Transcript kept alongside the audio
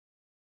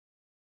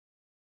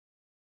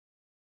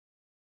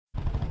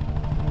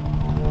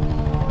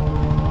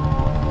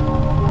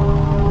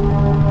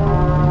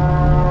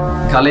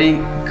Kalai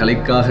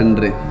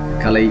Kalaikkagendru,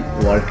 Kalai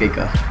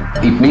Valkaikka.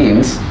 It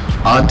means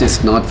art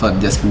is not for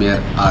just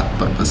mere art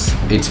purpose.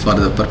 It's for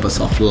the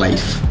purpose of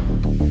life.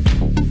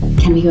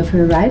 Can we go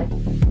for a ride?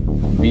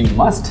 We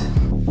must.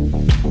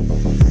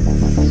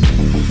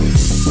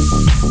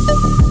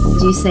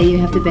 Do you say you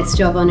have the best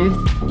job on earth?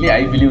 Yeah,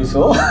 I believe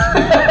so.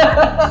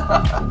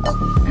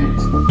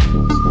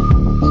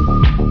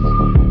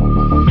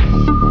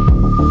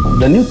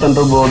 The new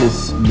Thunderbird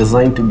is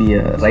designed to be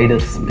a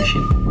rider's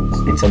machine.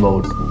 It's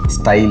about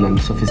style and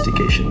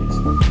sophistication.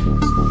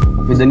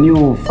 With the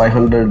new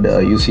 500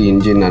 UC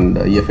engine and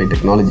EFI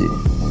technology,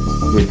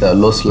 with a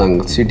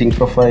low-slung seating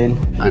profile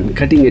and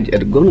cutting-edge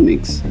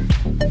ergonomics,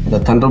 the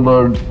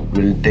Thunderbird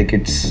will take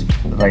its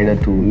rider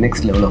to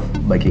next level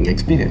of biking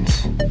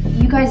experience.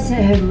 You guys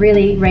have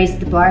really raised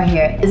the bar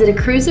here. Is it a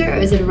cruiser or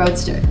is it a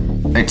roadster?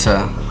 It's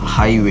a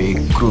highway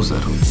cruiser.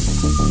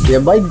 A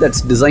bike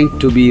that's designed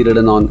to be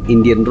ridden on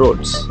Indian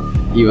roads,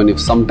 even if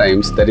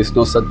sometimes there is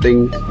no such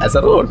thing as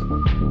a road.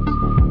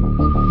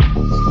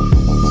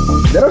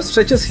 There are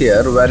stretches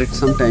here where it's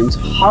sometimes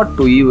hard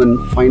to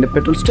even find a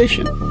petrol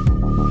station.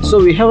 So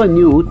we have a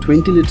new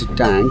 20-litre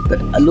tank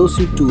that allows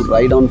you to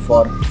ride on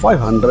for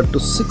 500 to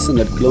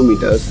 600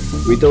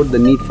 kilometers without the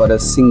need for a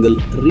single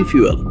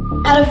refuel.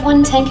 Out of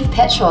one tank of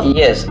petrol?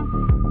 Yes.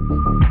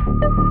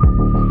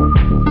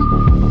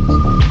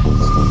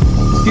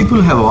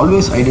 People have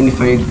always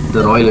identified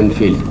the Royal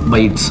Enfield by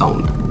its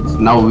sound.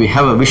 Now we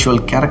have a visual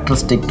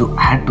characteristic to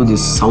add to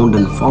this sound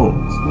and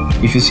form.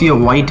 If you see a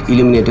white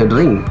illuminated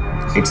ring,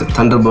 it's a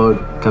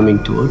Thunderbird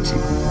coming towards you.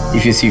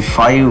 If you see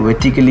 5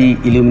 vertically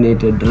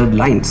illuminated red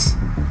lines,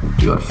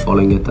 you are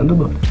following a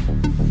Thunderbird.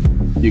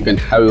 You can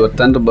have your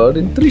Thunderbird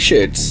in 3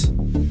 shades.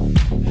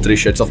 3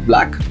 shades of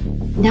black.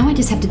 Now I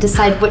just have to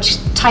decide which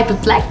type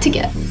of black to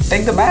get.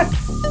 Take the bat.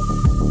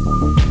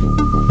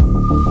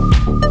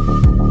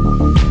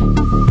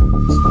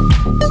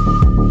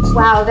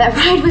 Wow, that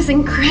ride was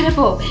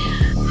incredible.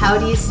 How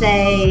do you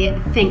say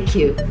thank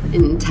you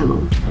in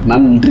Tamil?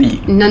 Nandri.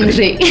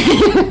 Nandri.